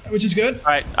 wait, which is good. All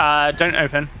right, don't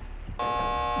open.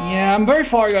 Yeah, I'm very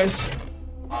far, guys.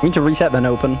 We need to reset then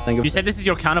open. You said this is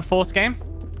your counter force game?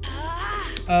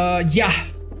 Yeah.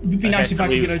 It would be nice if I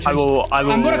could get a chance. I will.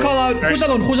 I'm gonna call out. Who's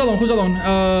alone?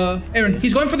 Ayrun.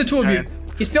 He's going for the two of you.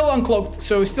 He's still uncloaked,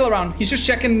 so he's still around. He's just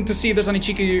checking to see if there's any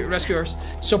cheeky rescuers.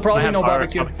 So probably no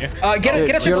barbecue. Get a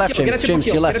triple kill. Get a triple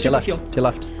kill. To your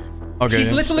left. Okay.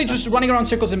 He's literally just running around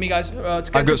circles at me, guys.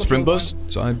 I've got sprint burst,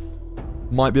 so I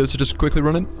might be able to just quickly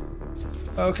run in.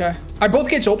 Okay. Are both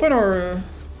gates open or?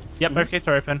 Yep, both gates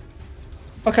are open.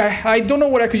 Okay. I don't know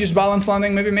what I could use balance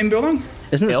landing. Maybe main building.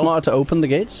 Isn't it smarter to open the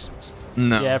gates?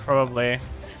 No. Yeah, probably. I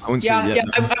wouldn't yeah, say yeah.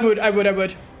 I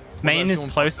would. Main is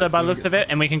closer by the looks of it,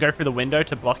 and we can go through the window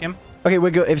to block him. Okay,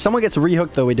 we're good. If someone gets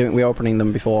rehooked, though, we're opening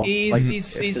them before.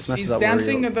 He's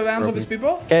dancing at the dance of his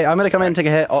people. Okay, I'm gonna come in and take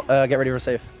a hit. Get ready for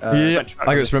safe. Yeah,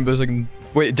 I got sprint burst. I can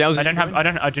wait. DOWSEY.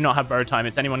 I do not have burrow time.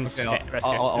 It's anyone's rescue.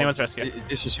 Anyone's rescue.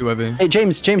 It's just whoever. Hey,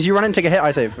 James, you run in, take a hit.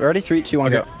 I save. Ready? 3, 2,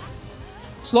 1, go.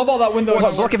 Slow ball that window.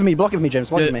 Block it for me, James.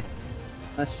 Block it for me.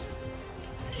 Nice.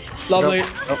 Lovely.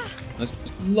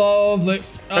 Lovely.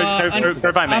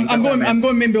 Go by main. I'm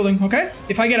going main building. Okay.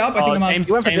 If I get up, I think I'm out. James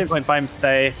went by him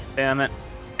safe. Damn it.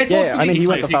 Yeah, I mean he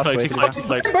went the fast way.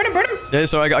 Burn him. Yeah,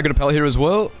 so I got a pallet here as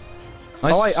well.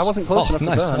 Nice. Oh, I wasn't close enough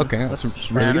nice. to burn. Okay,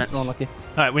 that's really good. Unlucky.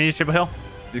 All right, we need a triple hill.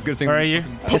 The good thing. Where are you?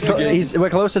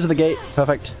 We're closer to the gate.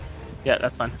 Perfect. Yeah,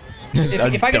 that's fine.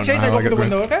 If I get chased, I go for the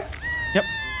window. Okay. Yep.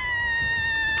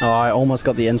 Oh, I almost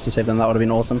got the insta save. Then that would have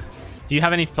been awesome. Do you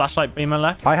have any flashlight beamer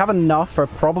left? I have enough for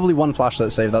probably one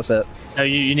flashlight save. That's it. No,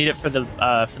 you need it for the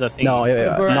thing. No,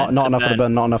 not enough for the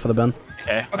burn. Not enough for the burn.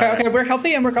 Okay. Okay. We're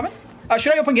healthy and we're coming.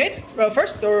 Should I open gate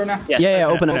first or no? Yes, yeah,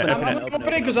 open it. I'm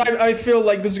opening because I feel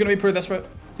like this is gonna be pretty desperate.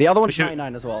 The other one's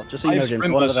 99 as well. Just so you know, James.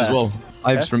 One as well.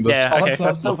 I have sprint burst. Yeah, okay.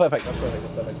 That's still perfect. That's perfect.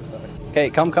 Okay,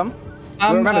 come.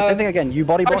 Remember, same thing again. You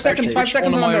body block. 5 seconds. 5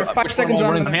 seconds under. 5 seconds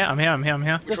under. I'm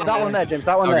here. Just that one there, James.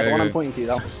 That one there. The one I'm pointing to.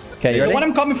 That. Okay, you ready? The one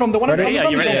I'm coming from. Ready,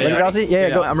 DOWSEY? Yeah,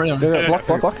 go. I'm ready.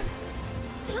 Go. Block.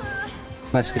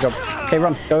 Nice, good job. Okay,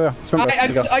 run. Go. Sprint burst.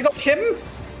 I got him.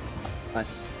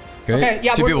 Nice. Okay,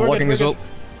 yeah, two people walking as well.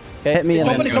 Okay, hit me. It's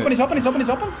open. He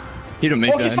don't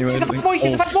make that anyway. He's a fast boy.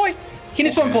 He's a fast boy. He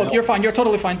needs to uncloak. You're fine. You're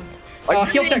totally fine.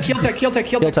 Heal tech. Yep.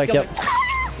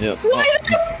 Why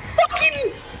the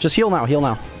fucking... Just heal now. We can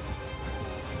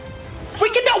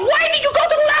now. Why did you go to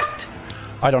the left?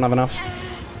 I don't have enough.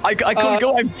 I couldn't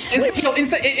go. I'm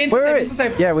Insta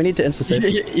save. Yeah, we need to insta save.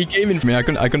 He came in for me. I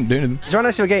couldn't do anything. He's right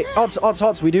next to a gate.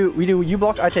 Odds. We do. You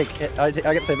block. I get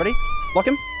the save. Ready? Block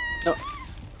him. No.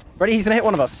 Ready? He's gonna hit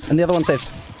one of us, and the other one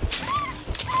saves.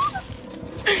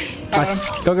 Nice.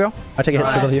 Go. I take a hit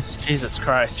for both of you. Jesus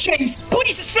Christ. James,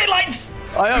 please, straight lines.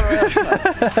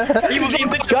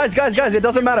 Guys, it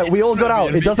doesn't matter. We all got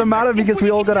out. It doesn't matter because we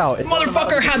all got out.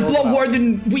 Motherfucker had blood more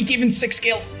than we given 6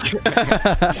 kills.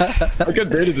 I couldn't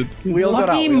do anything. We all got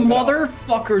out. Lucky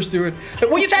motherfuckers, dude.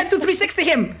 When you tried to 360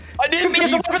 him. I did. 2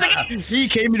 meters away from the game. He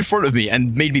came in front of me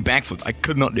and made me backflip. I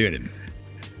could not do anything.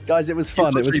 Guys, it was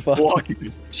fun.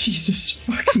 Jesus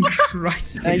fucking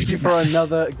Christ. Thank you for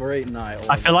another great night.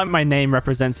 I feel like my name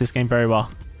represents this game very well.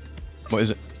 What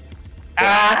is it?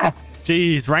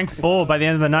 Jeez, rank 4 by the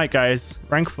end of the night, guys.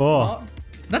 Rank 4.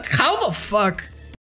 That's how the fuck?